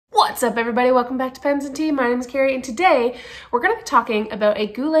What's up, everybody? Welcome back to Pens and Tea. My name is Carrie, and today we're going to be talking about a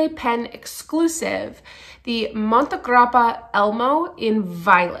Goulet Pen exclusive, the Montegrappa Elmo in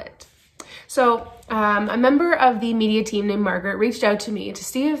Violet. So a member of the media team named Margaret reached out to me to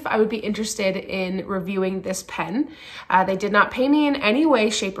see if I would be interested in reviewing this pen. They did not pay me in any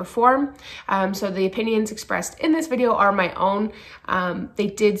way, shape, or form, so the opinions expressed in this video are my own. They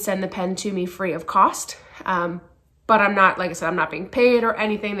did send the pen to me free of cost. But I'm not, like I said, I'm not being paid or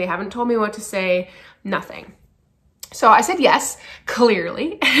anything. They haven't told me what to say, nothing. So I said yes,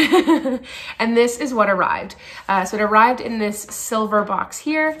 clearly. And this is what arrived. So it arrived in this silver box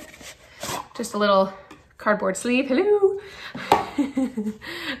here. Just a little cardboard sleeve. Hello.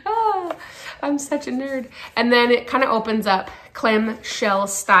 Oh, I'm such a nerd. And then it kind of opens up clamshell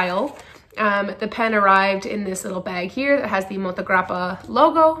style. The pen arrived in this little bag here that has the Montegrappa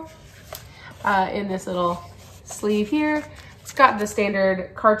logo in this little sleeve here. It's got the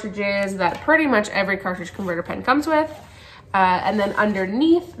standard cartridges that pretty much every cartridge converter pen comes with. And then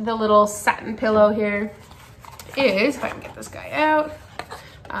underneath the little satin pillow here is, if I can get this guy out,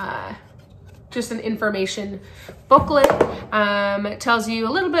 just an information booklet. It tells you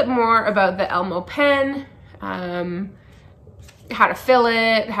a little bit more about the Elmo pen, how to fill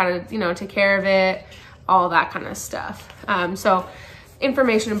it, how to, take care of it, all that kind of stuff. So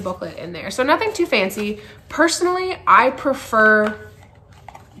information and booklet in there. So nothing too fancy. Personally, I prefer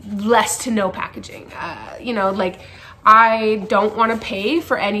less to no packaging. I don't want to pay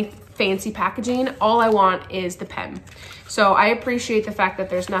for any fancy packaging. All I want is the pen. So I appreciate the fact that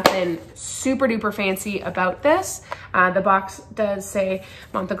there's nothing super duper fancy about this. The box does say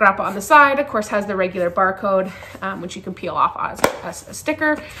Montegrappa on the side, of course has the regular barcode, which you can peel off as a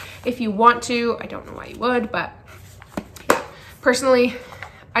sticker if you want to. I don't know why you would, but personally,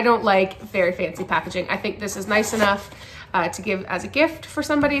 I don't like very fancy packaging. I think this is nice enough to give as a gift for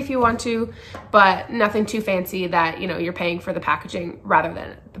somebody if you want to, but nothing too fancy that, you're paying for the packaging rather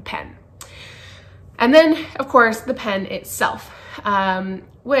than the pen. And then, of course, the pen itself,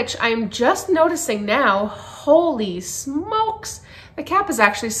 which I'm just noticing now, holy smokes, the cap is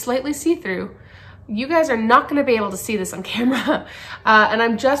actually slightly see-through. You guys are not going to be able to see this on camera, and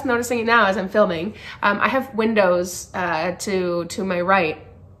I'm just noticing it now as I'm filming. I have windows to my right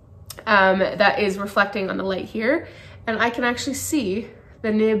that is reflecting on the light here, and I can actually see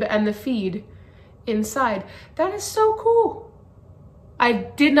the nib and the feed inside. That is so cool. I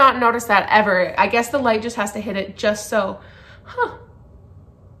did not notice that ever. I guess the light just has to hit it just so. Huh.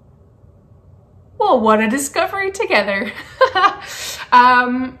 Well, what a discovery together.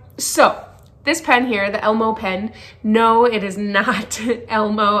 So this pen here, the Elmo pen, no, it is not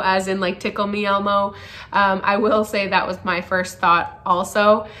Elmo as in like Tickle Me Elmo. I will say that was my first thought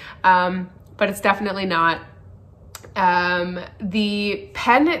also, but it's definitely not. The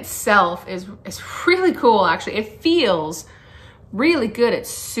pen itself is really cool, actually. It feels really good. It's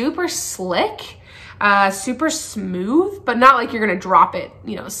super slick, super smooth, but not like you're gonna drop it,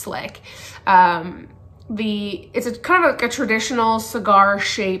 slick. It's a kind of like a traditional cigar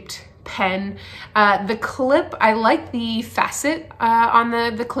shaped pen. The clip, I like the facet on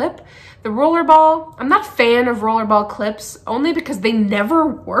the clip. The rollerball, I'm not a fan of rollerball clips only because they never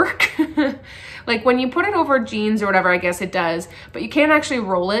work. Like when you put it over jeans or whatever, I guess it does, but you can't actually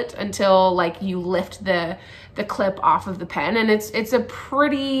roll it until like you lift the clip off of the pen, and it's a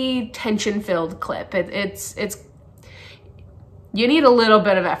pretty tension filled clip. It's you need a little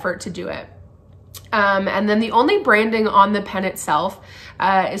bit of effort to do it. And then the only branding on the pen itself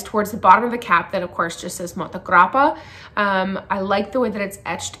is towards the bottom of the cap that of course just says Montegrappa. I like the way that it's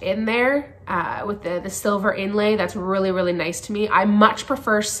etched in there with the silver inlay. That's really, really nice to me. I much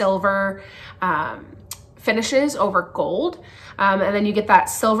prefer silver finishes over gold. And then you get that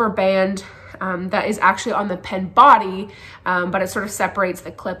silver band that is actually on the pen body, but it sort of separates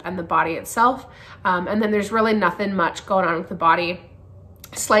the clip and the body itself. And then there's really nothing much going on with the body.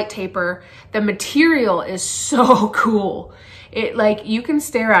 Slight taper. The material is so cool. It like you can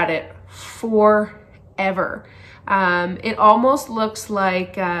stare at it forever. It almost looks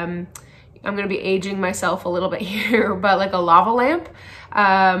like I'm gonna be aging myself a little bit here, but like a lava lamp,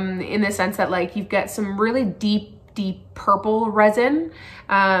 in the sense that like you've got some really deep purple resin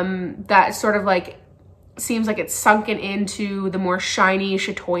that sort of like seems like it's sunken into the more shiny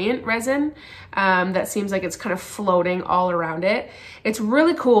chatoyant resin that seems like it's kind of floating all around it. It's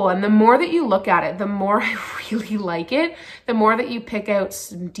really cool, and the more that you look at it, the more I really like it. The more that you pick out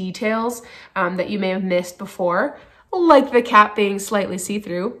some details that you may have missed before, like the cap being slightly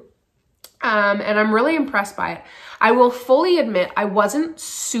see-through. And I'm really impressed by it. I will fully admit I wasn't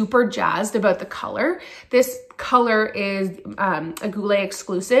super jazzed about the color. This color is a Goulet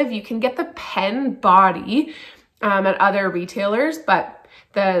exclusive. You can get the pen body at other retailers, but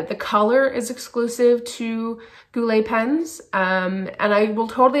the color is exclusive to Goulet Pens. And I will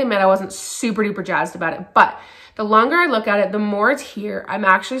totally admit I wasn't super duper jazzed about it, but the longer I look at it, the more it's here, I'm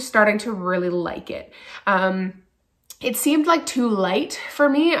actually starting to really like it. It seemed like too light for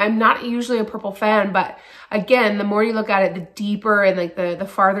me. I'm not usually a purple fan, but again, the more you look at it, the deeper and like the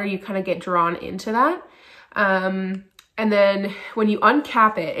farther you kind of get drawn into that. And then when you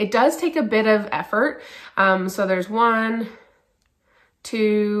uncap it, it does take a bit of effort. So there's 1,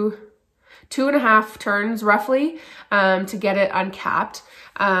 2, 2.5 turns roughly to get it uncapped,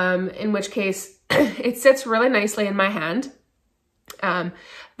 in which case it sits really nicely in my hand.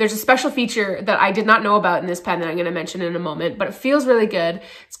 There's a special feature that I did not know about in this pen that I'm going to mention in a moment, but it feels really good.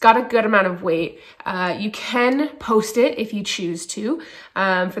 It's got a good amount of weight. You can post it if you choose to.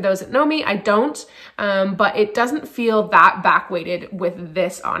 For those that know me, I don't, but it doesn't feel that back weighted with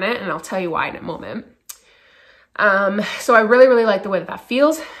this on it, and I'll tell you why in a moment. So I really, really like the way that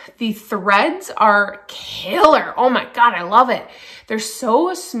feels. The threads are killer. Oh my God, I love it. They're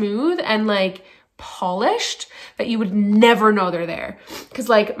so smooth and like polished that you would never know they're there. Because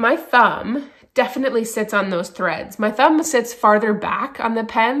like my thumb definitely sits on those threads. My thumb sits farther back on the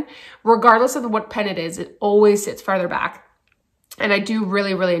pen, regardless of what pen it is, it always sits farther back. And I do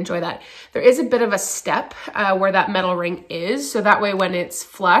really, really enjoy that. There is a bit of a step where that metal ring is. So that way when it's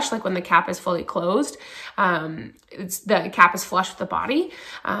flush, like when the cap is fully closed, the cap is flush with the body.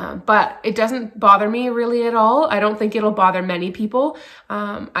 But it doesn't bother me really at all. I don't think it'll bother many people.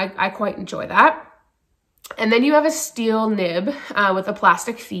 I quite enjoy that. And then you have a steel nib with a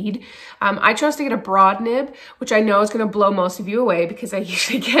plastic feed. I chose to get a broad nib, which I know is going to blow most of you away because I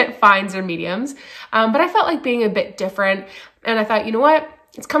usually get fines or mediums. But I felt like being a bit different. And I thought, you know what?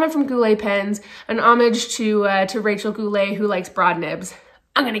 It's coming from Goulet Pens, an homage to Rachel Goulet, who likes broad nibs.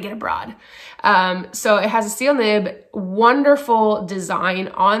 I'm going to get a broad. So it has a steel nib, wonderful design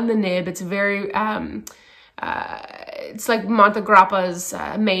on the nib. It's very, it's like Montegrappa's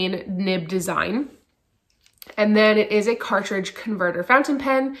main nib design. And then it is a cartridge converter fountain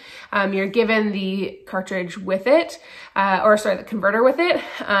pen. You're given the cartridge with it, the converter with it.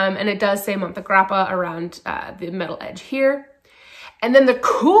 And it does say Montegrappa around the metal edge here. And then the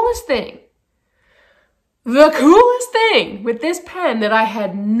coolest thing with this pen that I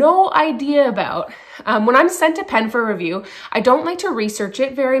had no idea about, when I'm sent a pen for review, I don't like to research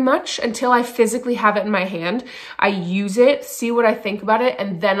it very much until I physically have it in my hand. I use it, see what I think about it,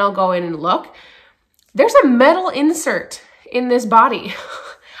 and then I'll go in and look. There's a metal insert in this body.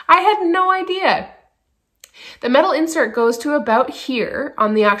 I had no idea. The metal insert goes to about here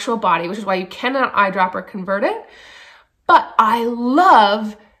on the actual body, which is why you cannot eyedropper convert it. But I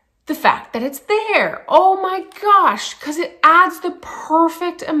love the fact that it's there. Oh my gosh, because it adds the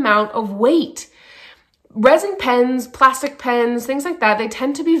perfect amount of weight. Resin pens, plastic pens, things like that, they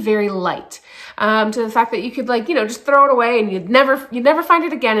tend to be very light. To the fact that you could just throw it away and you'd never find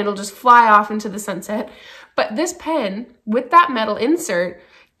it again. It'll just fly off into the sunset. But this pen with that metal insert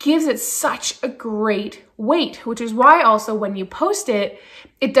gives it such a great weight, which is why also when you post it,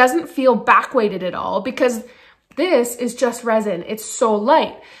 it doesn't feel back weighted at all because this is just resin. It's so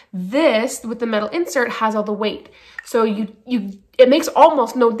light. This with the metal insert has all the weight. So it makes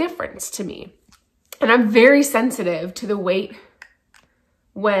almost no difference to me. And I'm very sensitive to the weight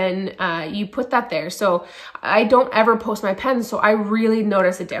when you put that there. So I don't ever post my pens, so I really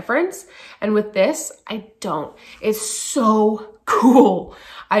notice a difference. And with this, I don't. It's so cool.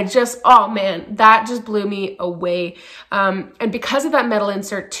 Oh man, that just blew me away. And because of that metal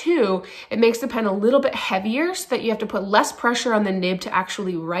insert too, it makes the pen a little bit heavier so that you have to put less pressure on the nib to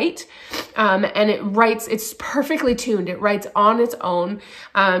actually write. And it's perfectly tuned. It writes on its own.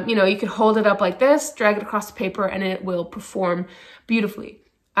 You could hold it up like this, drag it across the paper, and it will perform beautifully.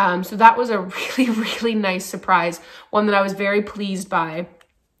 So that was a really, really nice surprise, one that I was very pleased by.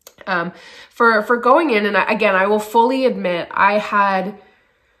 For going in, and again, I will fully admit I had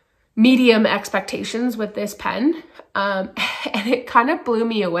medium expectations with this pen, and it kind of blew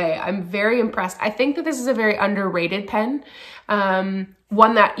me away. I'm very impressed. I think that this is a very underrated pen,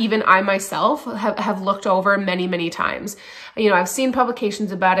 one that even I myself have looked over many, many times. I've seen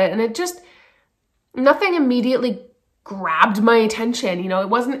publications about it, and nothing immediately grabbed my attention.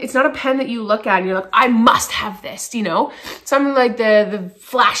 It's not a pen that you look at and you're like, I must have this, something like the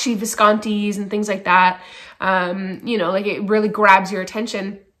flashy Viscontis and things like that. Like it really grabs your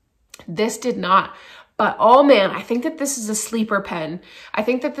attention. This did not, But oh man, I think that this is a sleeper pen. I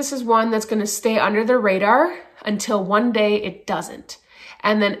think that this is one that's going to stay under the radar until one day it doesn't.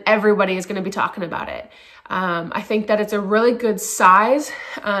 And then everybody is going to be talking about it. I think that it's a really good size.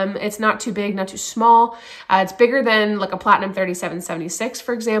 It's not too big, not too small. It's bigger than like a Platinum 3776,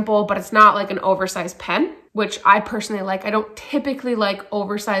 for example, but it's not like an oversized pen, which I personally like. I don't typically like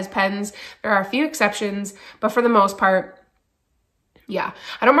oversized pens. There are a few exceptions, but for the most part, yeah.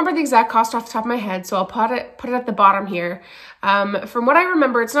 I don't remember the exact cost off the top of my head, so I'll put it at the bottom here. From what I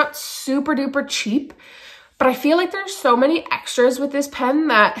remember, it's not super duper cheap, but I feel like there's so many extras with this pen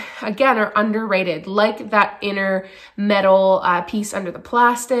that, again, are underrated, like that inner metal piece under the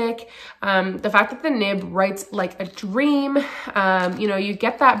plastic, the fact that the nib writes like a dream. You know, you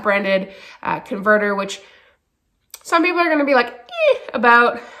get that branded converter, which some people are going to be like,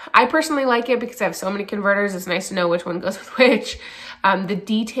 about. I personally like it because I have so many converters. It's nice to know which one goes with which. The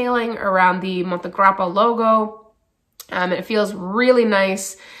detailing around the Montegrappa logo, it feels really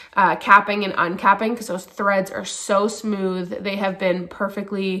nice. Capping and uncapping, because those threads are so smooth. They have been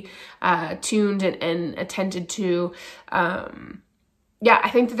perfectly tuned and attended to. Yeah, I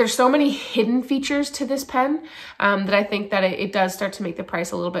think that there's so many hidden features to this pen that I think that it does start to make the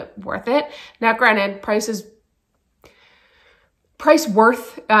price a little bit worth it. Now, granted, price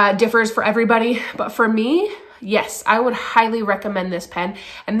worth differs for everybody, but for me, yes, I would highly recommend this pen.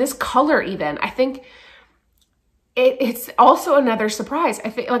 And this color even, I think it's also another surprise.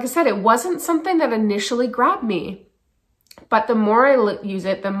 I think, like I said, it wasn't something that initially grabbed me, but the more I use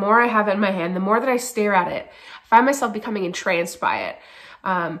it, the more I have it in my hand, the more that I stare at it, I find myself becoming entranced by it.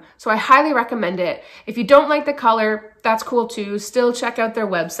 So I highly recommend it. If you don't like the color, that's cool too. Still check out their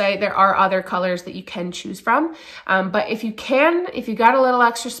website. There are other colors that you can choose from. But if you got a little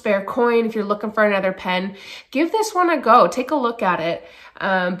extra spare coin, if you're looking for another pen, give this one a go. Take a look at it,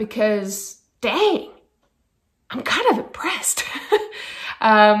 because dang, I'm kind of impressed.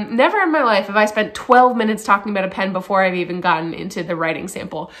 Never in my life have I spent 12 minutes talking about a pen before I've even gotten into the writing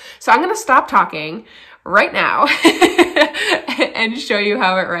sample. So I'm going to stop talking right now and show you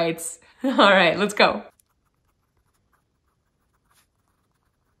how it writes. All right, let's go.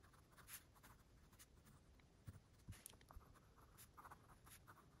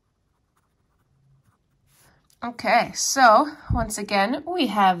 Okay, so once again, we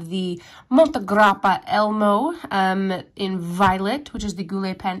have the Montegrappa Elmo in violet, which is the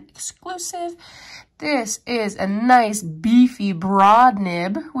Goulet Pen exclusive. This is a nice beefy broad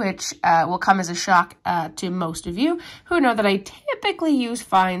nib, which will come as a shock to most of you who know that I typically use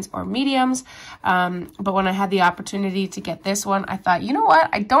fines or mediums. But when I had the opportunity to get this one, I thought, you know what?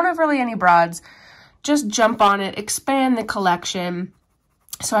 I don't have really any broads. Just jump on it, expand the collection.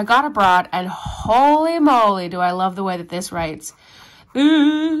 So I got a broad, and holy moly, do I love the way that this writes.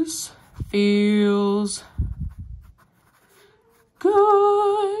 This feels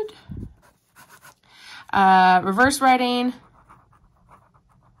good. Reverse writing,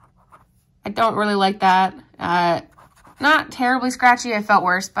 I don't really like that. Not terribly scratchy. I felt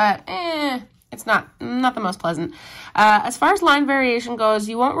worse, but it's not the most pleasant. As far as line variation goes,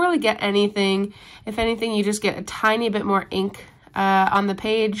 you won't really get anything. If anything, you just get a tiny bit more ink on the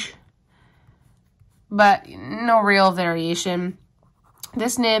page, but no real variation.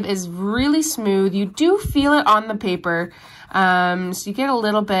 This nib is really smooth. You do feel it on the paper, so you get a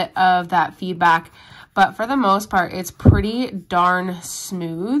little bit of that feedback, but for the most part, it's pretty darn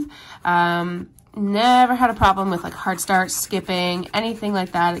smooth. Never had a problem with like hard start, skipping, anything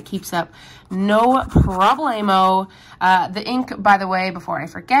like that. It keeps up, no problemo. The ink, by the way, before I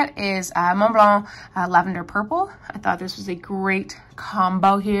forget, is Mont Blanc Lavender Purple. I thought this was a great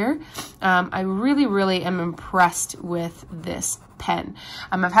combo here. I really am impressed with this pen.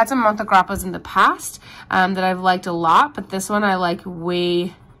 I've had some Montegrappas in the past that I've liked a lot, but this one I like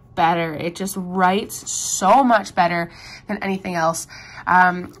way better. It just writes so much better than anything else.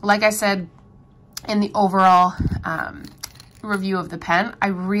 Like I said, in the overall review of the pen, I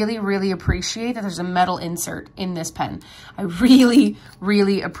really appreciate that there's a metal insert in this pen. I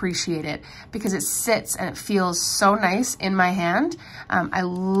really appreciate it because it sits and it feels so nice in my hand. I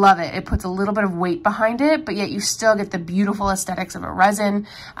love it. It puts a little bit of weight behind it, but yet you still get the beautiful aesthetics of a resin.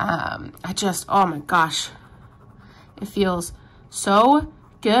 Oh my gosh, it feels so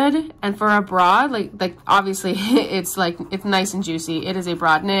good. And for a broad, like obviously it's nice and juicy. It is a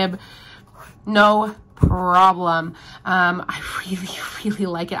broad nib. No problem. I really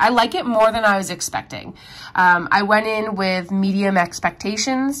like it. I like it more than I was expecting. I went in with medium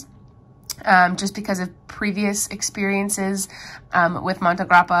expectations just because of previous experiences with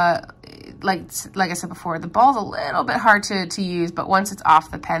Montegrappa. like I said before, the ball's a little bit hard to use, but once it's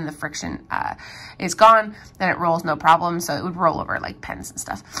off the pen, the friction is gone, then it rolls no problem. So it would roll over like pens and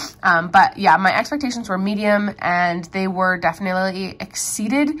stuff. But yeah, my expectations were medium, and they were definitely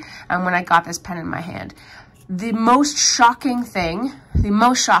exceeded when I got this pen in my hand. The most shocking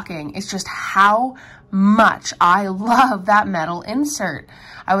is just how much I love that metal insert.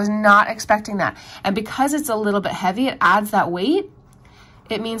 I was not expecting that. And because it's a little bit heavy, it adds that weight.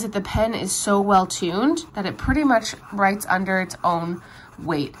 It means that the pen is so well tuned that it pretty much writes under its own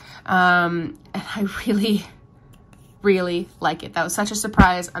weight. And I really like it. That was such a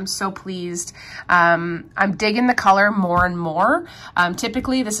surprise. I'm so pleased. I'm digging the color more and more.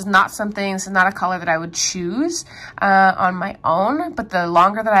 Typically, this is not a color that I would choose on my own, but the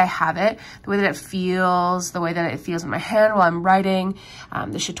longer that I have it, the way that it feels, the way that it feels in my hand while I'm writing,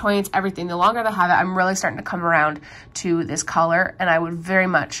 the chatoyance, everything, the longer that I have it, I'm really starting to come around to this color, and I would very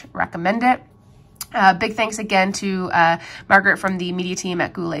much recommend it. Big thanks again to Margaret from the media team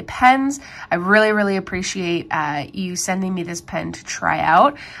at Goulet Pens. I really appreciate you sending me this pen to try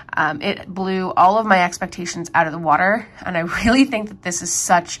out. It blew all of my expectations out of the water, and I really think that this is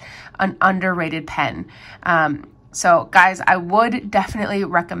such an underrated pen. So guys, I would definitely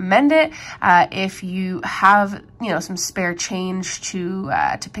recommend it if you have, some spare change to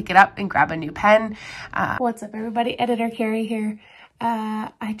pick it up and grab a new pen. What's up, everybody? Editor Carrie here.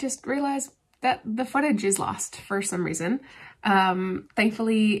 I just realized that the footage is lost for some reason.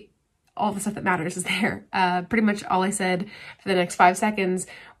 Thankfully, all the stuff that matters is there. Pretty much all I said for the next 5 seconds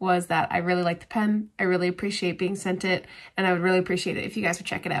was that I really like the pen. I really appreciate being sent it, and I would really appreciate it if you guys would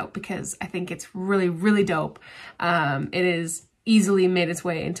check it out, because I think it's really dope. It is easily made its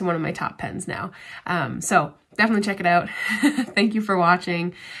way into one of my top pens now. So definitely check it out. Thank you for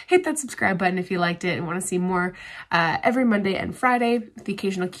watching. Hit that subscribe button if you liked it and want to see more every Monday and Friday, with the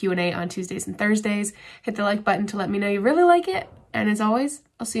occasional Q&A on Tuesdays and Thursdays. Hit the like button to let me know you really like it. And as always,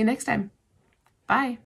 I'll see you next time. Bye.